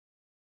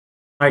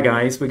Hi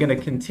guys, we're going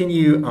to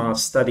continue our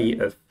study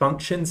of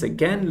functions,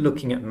 again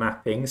looking at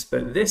mappings,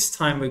 but this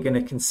time we're going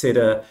to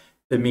consider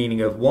the meaning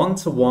of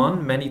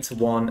one-to-one,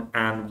 many-to-one,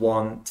 and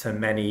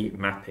one-to-many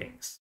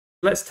mappings.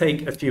 Let's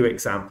take a few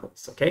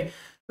examples, okay?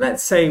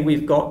 Let's say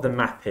we've got the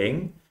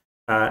mapping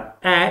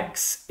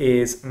x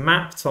is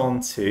mapped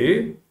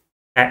onto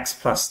x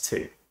plus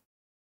 2.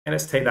 And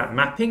let's take that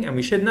mapping, and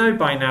we should know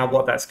by now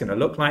what that's going to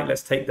look like.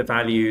 Let's take the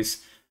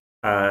values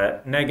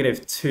 -2,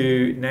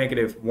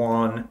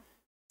 -1,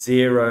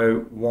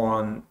 0,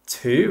 1,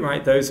 2,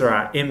 right? Those are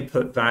our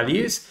input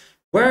values.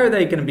 Where are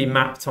they going to be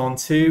mapped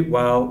onto?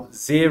 Well,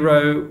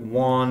 0,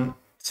 1,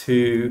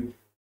 2,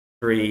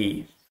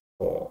 3,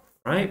 4,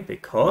 right?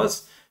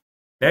 Because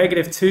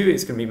 -2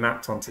 is going to be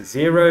mapped onto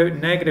 0,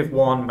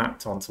 -1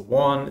 mapped onto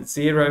 1,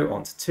 0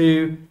 onto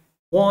 2,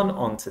 1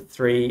 onto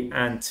 3,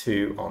 and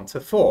 2 onto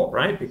 4,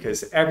 right?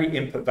 Because every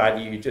input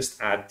value you just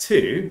add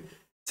 2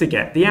 to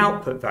get the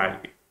output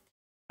value.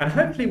 And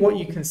hopefully what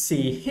you can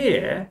see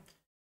here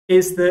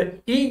is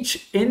that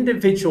each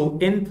individual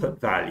input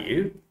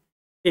value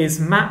is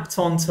mapped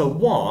onto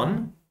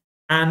one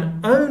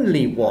and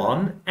only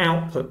one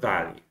output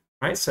value,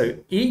 right? So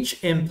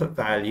each input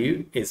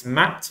value is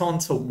mapped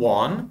onto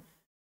one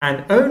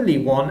and only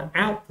one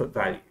output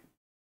value.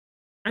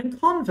 And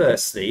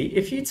conversely,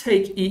 if you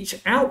take each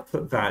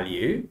output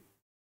value,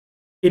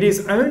 it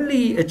is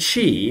only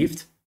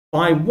achieved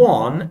by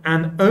one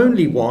and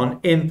only one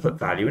input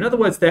value. In other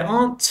words, there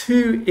aren't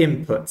two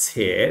inputs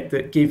here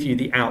that give you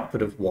the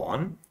output of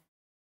 1.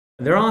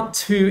 And there aren't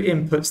two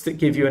inputs that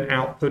give you an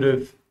output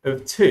of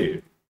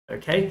 2.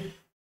 Okay?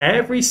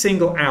 Every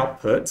single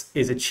output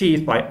is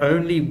achieved by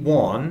only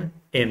one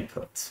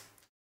input.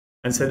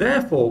 And so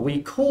therefore,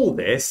 we call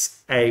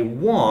this a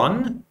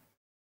one-to-one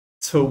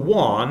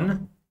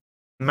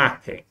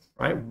mapping.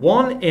 Right?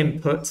 One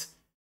input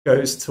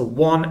goes to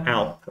one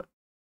output.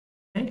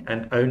 Okay,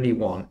 and only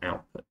one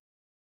output.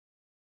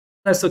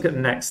 Let's look at the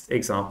next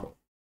example.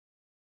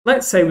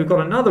 Let's say we've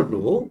got another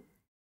rule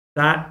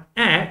that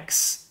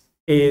x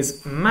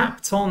is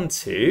mapped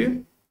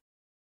onto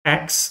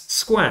x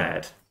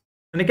squared.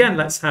 And again,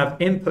 let's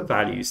have input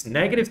values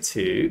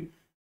 -2,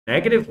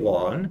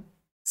 -1,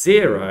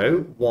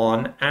 0,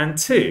 1, and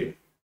 2.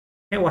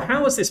 Okay, well,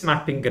 how is this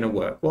mapping going to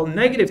work? Well,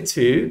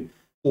 -2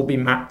 will be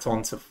mapped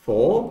onto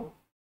 4.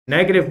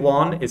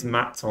 -1 is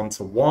mapped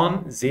onto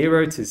 1,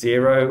 0 to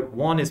 0,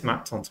 1 is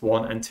mapped onto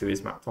 1, and 2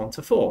 is mapped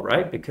onto 4,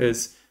 right?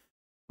 Because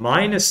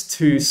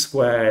 -2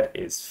 squared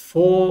is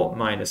 4,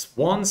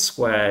 -1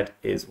 squared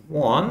is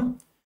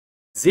 1,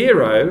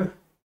 0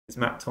 is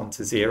mapped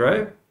onto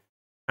 0,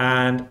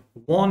 and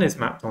 1 is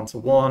mapped onto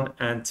 1,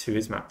 and 2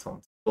 is mapped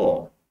onto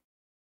 4.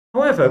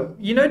 However,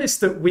 you notice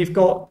that we've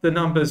got the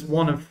numbers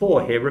 1 and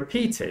 4 here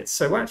repeated.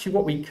 So actually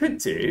what we could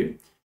do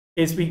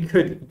is we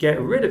could get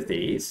rid of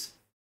these,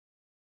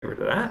 get rid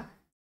of that,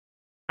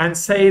 and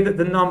say that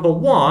the number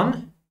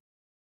 1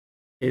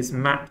 is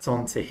mapped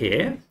onto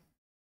here,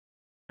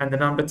 and the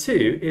number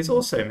 2 is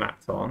also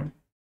mapped on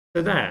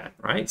to there,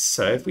 right?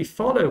 So if we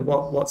follow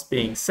what's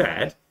being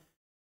said,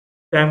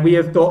 then we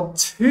have got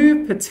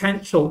two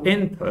potential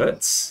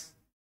inputs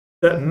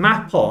that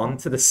map on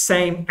to the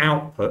same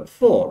output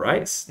 4,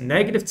 right? It's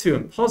 -2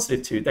 and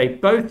 +2, they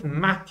both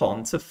map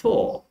on to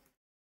 4.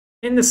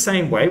 In the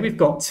same way, we've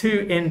got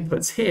two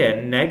inputs here,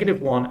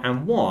 -1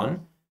 and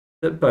 1,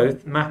 that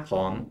both map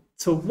on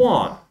to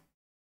 1.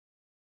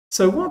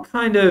 So what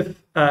kind of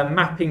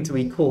mapping do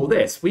we call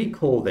this? We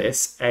call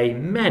this a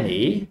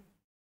many-to-one.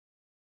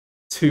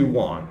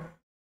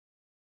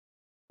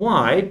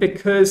 Why?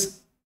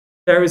 Because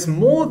there is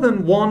more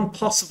than one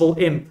possible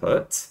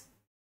input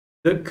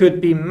that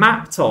could be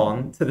mapped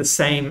on to the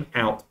same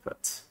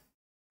output.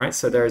 Right?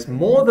 So there is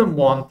more than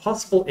one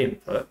possible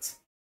input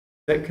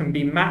that can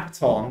be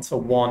mapped on to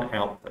one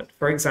output.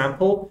 For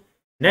example,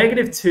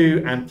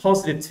 -2 and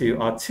 +2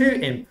 are two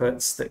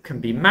inputs that can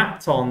be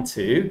mapped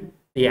onto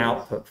the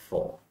output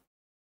 4.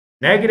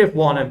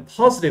 -1 and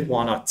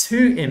 +1 are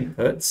two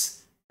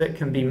inputs that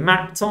can be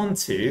mapped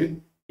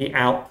onto the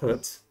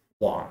output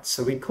 1.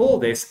 So we call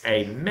this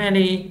a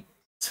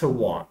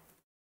many-to-one.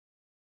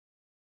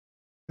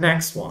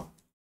 Next one.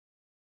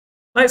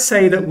 Let's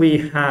say that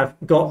we have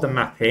got the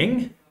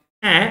mapping.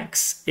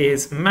 X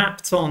is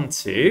mapped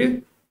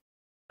onto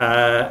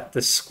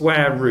the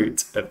square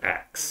root of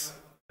x.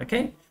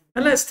 Okay,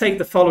 and let's take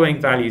the following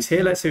values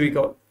here. Let's say we've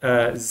got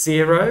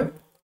 0,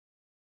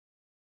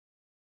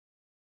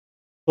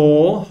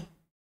 4,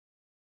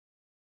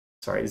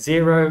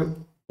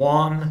 0,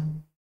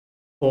 1,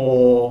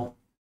 4,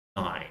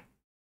 9.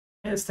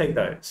 Let's take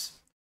those.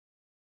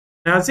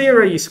 Now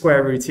 0, you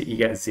square root it, you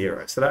get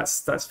 0. So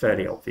that's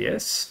fairly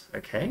obvious.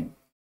 Okay.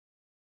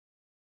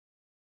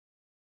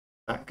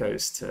 That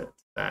goes to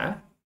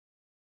there.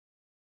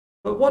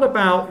 But what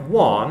about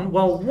 1?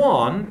 Well,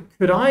 1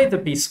 could either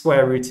be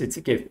square rooted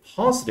to give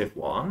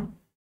 +1,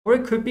 or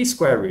it could be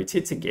square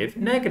rooted to give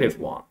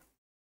 -1.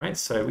 Right?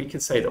 So we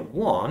could say that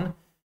 1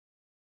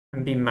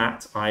 can be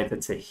mapped either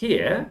to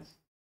here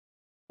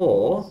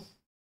or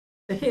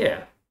to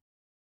here.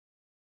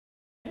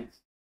 Okay?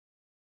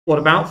 What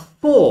about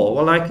 4?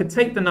 Well, I could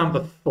take the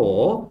number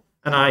 4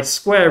 and I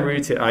square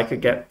root it. I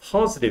could get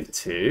positive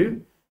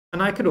 2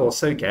 and I could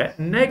also get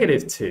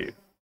negative 2.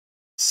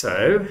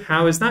 So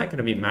how is that going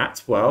to be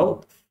mapped?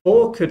 Well,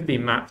 4 could be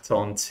mapped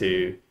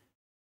onto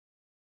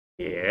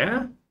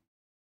here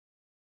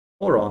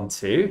or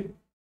onto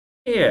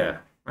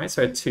here, right?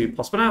 So 2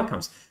 possible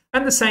outcomes.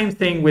 And the same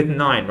thing with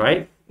 9,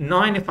 right?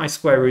 9, if I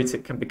square root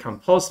it, can become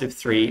positive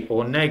 3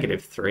 or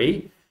negative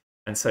 3.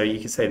 And so you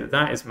can say that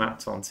that is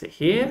mapped onto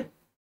here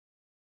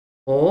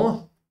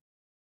or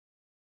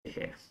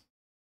here.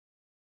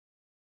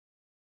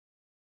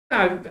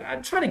 Now,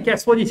 I'm trying to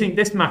guess, what do you think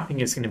this mapping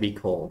is going to be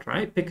called,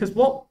 right? Because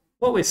what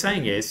we're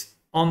saying is,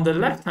 on the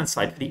left-hand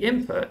side for the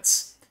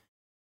inputs,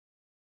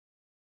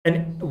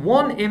 and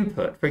one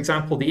input, for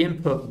example, the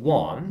input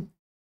 1,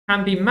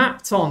 can be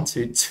mapped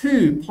onto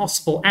 2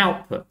 possible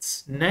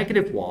outputs,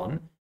 negative 1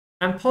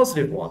 and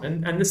positive 1.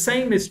 And the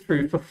same is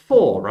true for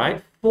 4,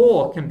 right?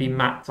 4 can be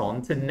mapped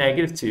onto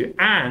negative 2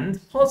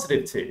 and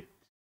positive 2.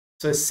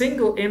 So a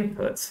single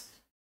input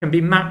can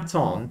be mapped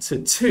on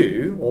to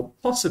 2 or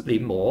possibly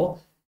more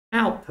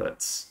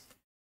outputs.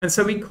 And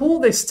so we call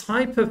this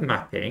type of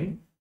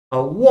mapping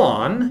a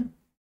one-to-many,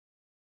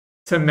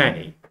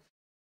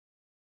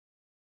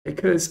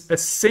 because a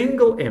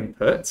single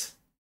input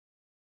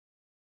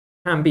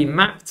can be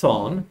mapped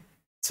on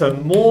to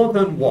more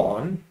than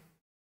one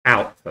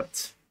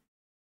output.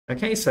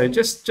 Okay, so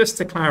just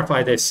to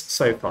clarify this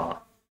so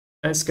far,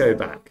 let's go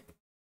back.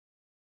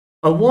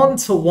 A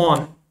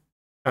one-to-one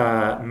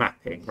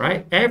mapping,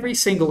 right? Every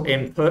single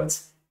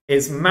input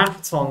is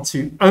mapped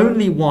onto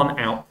only one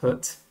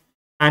output,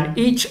 and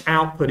each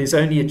output is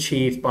only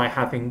achieved by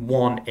having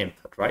one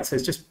input, right? So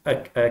it's just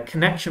a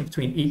connection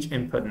between each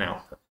input and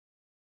output.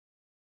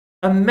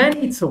 A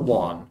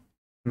many-to-one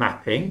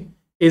mapping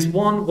is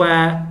one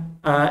where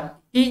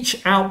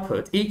each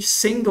output, each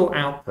single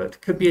output,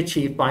 could be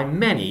achieved by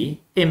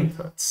many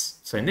inputs.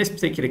 So in this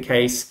particular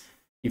case,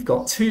 you've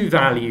got 2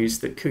 values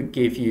that could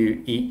give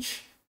you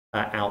each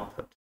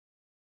output.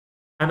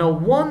 And a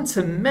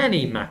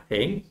one-to-many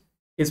mapping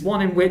is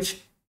one in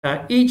which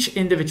each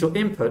individual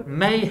input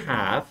may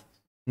have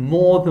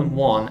more than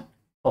one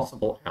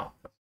possible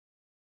output.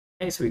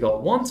 Okay, so we've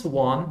got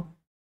one-to-one,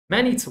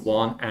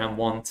 many-to-one, and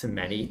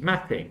one-to-many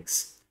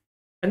mappings.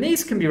 And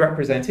these can be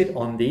represented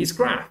on these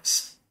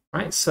graphs,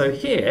 right? So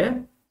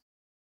here,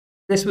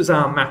 this was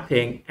our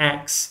mapping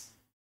x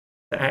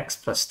to x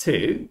plus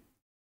 2.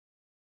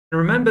 And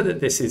remember that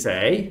this is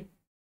a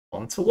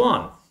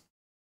one-to-one.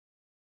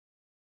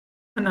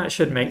 And that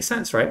should make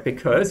sense, right?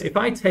 Because if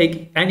I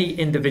take any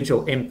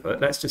individual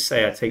input, let's just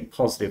say I take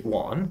positive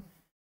 1,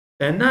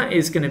 then that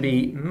is going to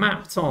be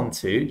mapped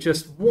onto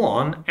just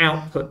one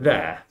output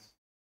there.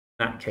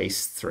 In that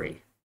case,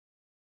 3.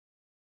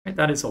 Okay,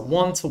 that is a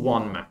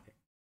one-to-one mapping.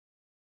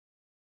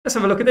 Let's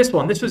have a look at this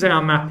one. This was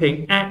our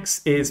mapping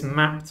x is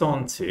mapped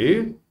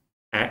onto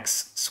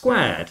x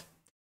squared.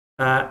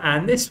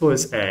 And this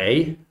was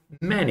a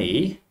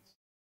many-to-one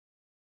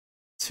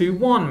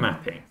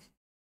mapping.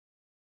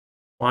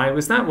 Why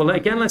was that? Well,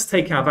 again, let's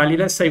take our value.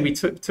 Let's say we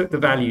took the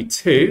value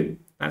 2.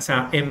 That's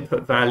our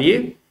input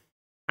value.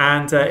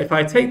 And if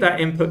I take that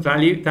input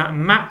value, that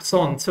maps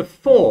on to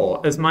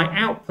 4 as my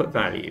output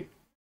value.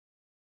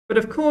 But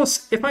of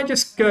course, if I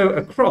just go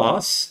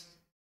across,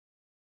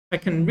 I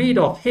can read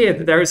off here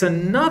that there is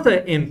another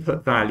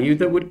input value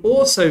that would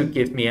also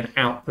give me an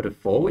output of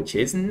 4, which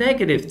is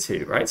negative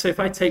 2, right? So if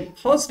I take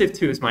positive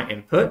 2 as my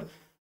input,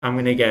 I'm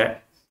going to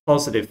get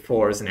positive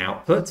 4 as an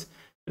output.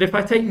 But if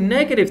I take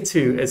negative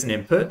 2 as an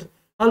input,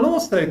 I'll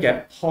also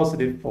get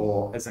positive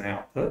 4 as an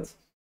output.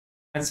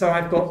 And so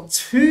I've got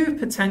 2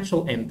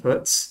 potential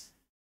inputs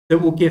that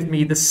will give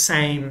me the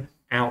same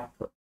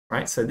output,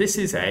 right? So this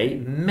is a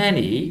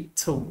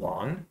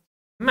many-to-one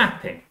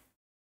mapping.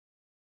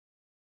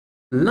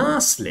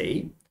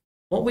 Lastly,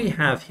 what we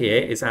have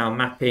here is our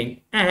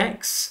mapping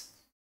x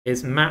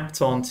is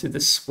mapped onto the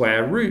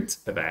square root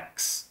of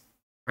x,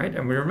 right?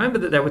 And we remember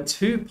that there were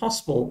 2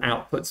 possible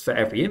outputs for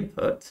every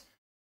input.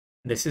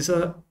 This is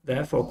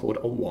therefore called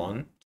a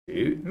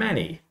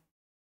one-to-many.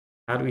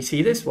 How do we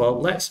see this? Well,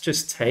 let's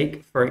just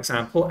take, for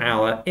example,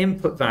 our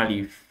input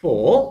value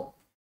 4.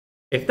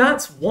 If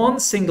that's one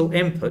single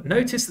input,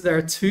 notice that there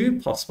are 2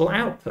 possible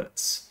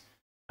outputs.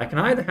 I can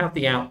either have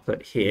the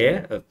output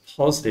here of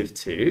positive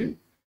 2,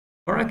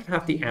 or I can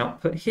have the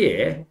output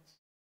here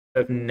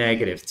of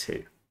negative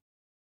 2.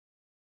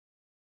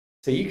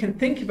 So you can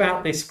think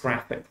about this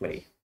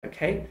graphically,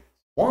 okay?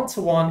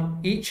 One-to-one,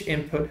 each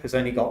input has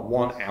only got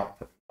one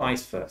output,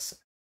 vice versa.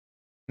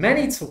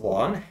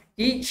 Many-to-one,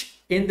 each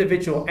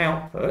individual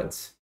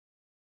output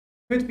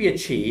could be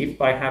achieved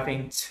by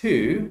having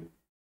 2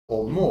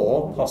 or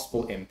more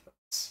possible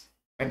inputs.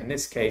 And in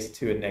this case,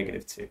 2 and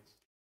negative 2.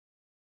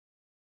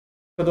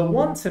 For the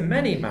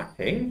one-to-many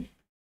mapping,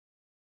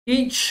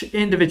 each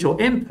individual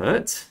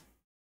input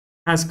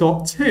has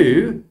got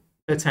 2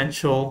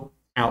 potential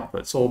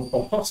outputs,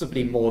 or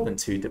possibly more than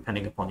 2,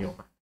 depending upon your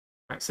map.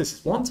 Right, so this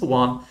is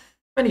one-to-one,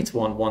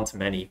 many-to-one,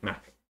 one-to-many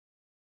mapping.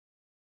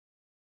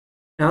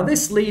 Now,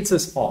 this leads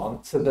us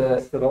on to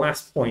the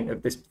last point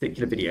of this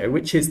particular video,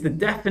 which is the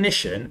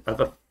definition of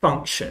a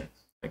function.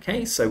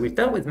 Okay, so we've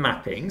dealt with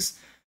mappings.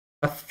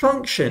 A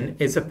function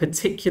is a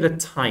particular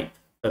type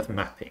of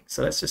mapping.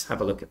 So let's just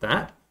have a look at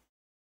that.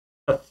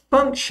 A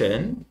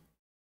function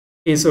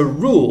is a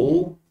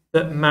rule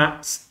that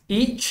maps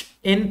each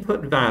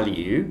input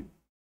value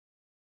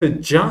to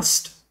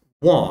just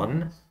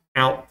one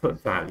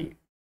output value.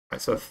 Right,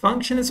 so a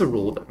function is a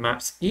rule that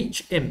maps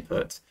each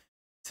input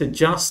to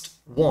just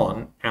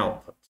one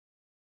output.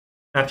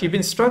 Now, if you've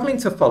been struggling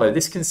to follow,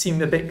 this can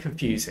seem a bit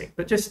confusing,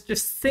 but just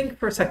think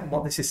for a second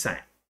what this is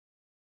saying.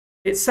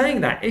 It's saying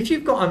that if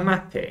you've got a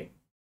mapping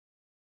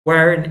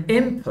where an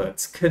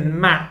input can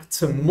map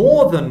to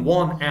more than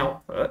one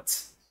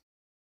output,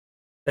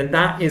 then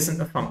that isn't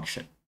a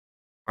function.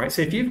 All right,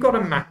 so if you've got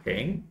a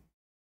mapping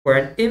where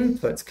an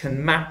input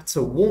can map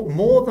to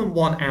more than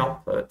one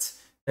output,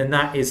 then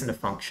that isn't a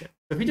function.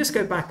 So if you just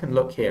go back and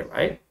look here,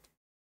 right?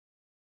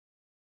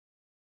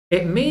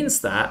 It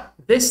means that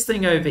this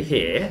thing over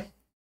here,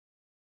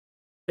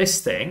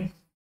 this thing,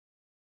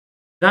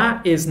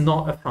 that is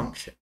not a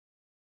function.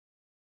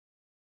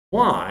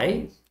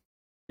 Why?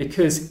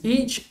 Because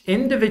each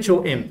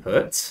individual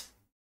input,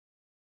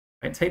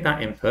 right, take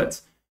that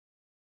input,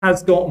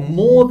 has got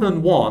more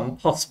than one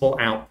possible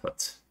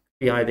output,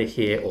 be either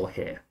here or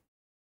here.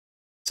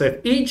 So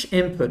if each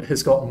input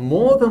has got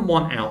more than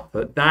one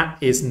output, that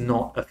is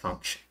not a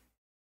function.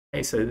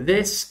 Okay, so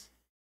this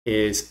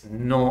is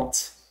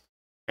not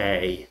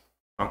a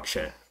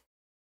function.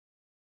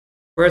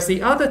 Whereas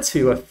the other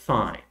two are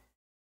fine.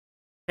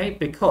 Okay,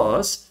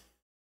 because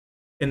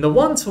in the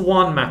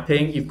one-to-one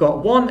mapping, you've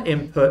got one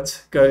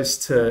input goes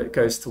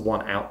to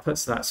one output,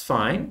 so that's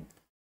fine.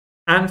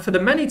 And for the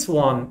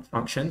many-to-one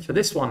function, for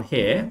this one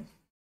here,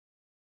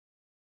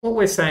 what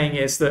we're saying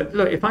is that,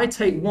 look, if I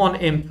take one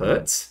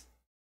input,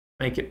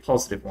 make it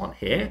positive one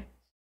here,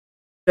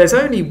 there's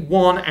only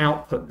one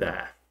output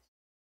there.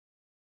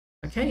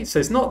 Okay, so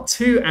it's not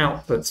two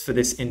outputs for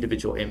this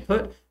individual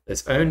input,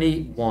 there's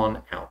only one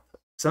output.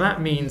 So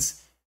that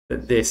means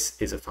that this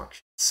is a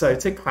function. So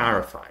to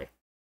clarify,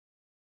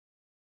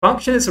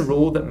 function is a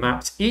rule that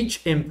maps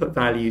each input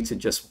value to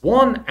just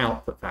one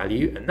output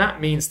value, and that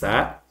means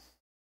that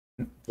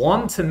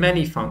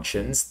one-to-many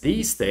functions,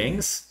 these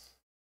things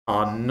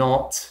are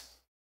not,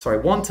 sorry,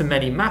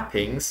 one-to-many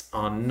mappings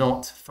are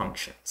not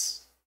functions.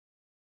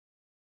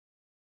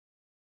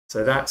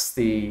 So that's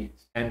the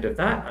end of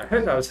that. I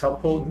hope that was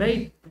helpful.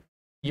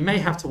 You may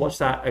have to watch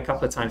that a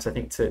couple of times, I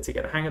think, to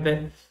get the hang of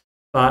it,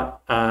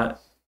 but I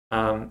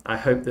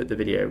hope that the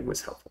video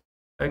was helpful.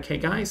 Okay,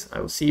 guys, I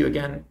will see you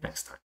again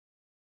next time.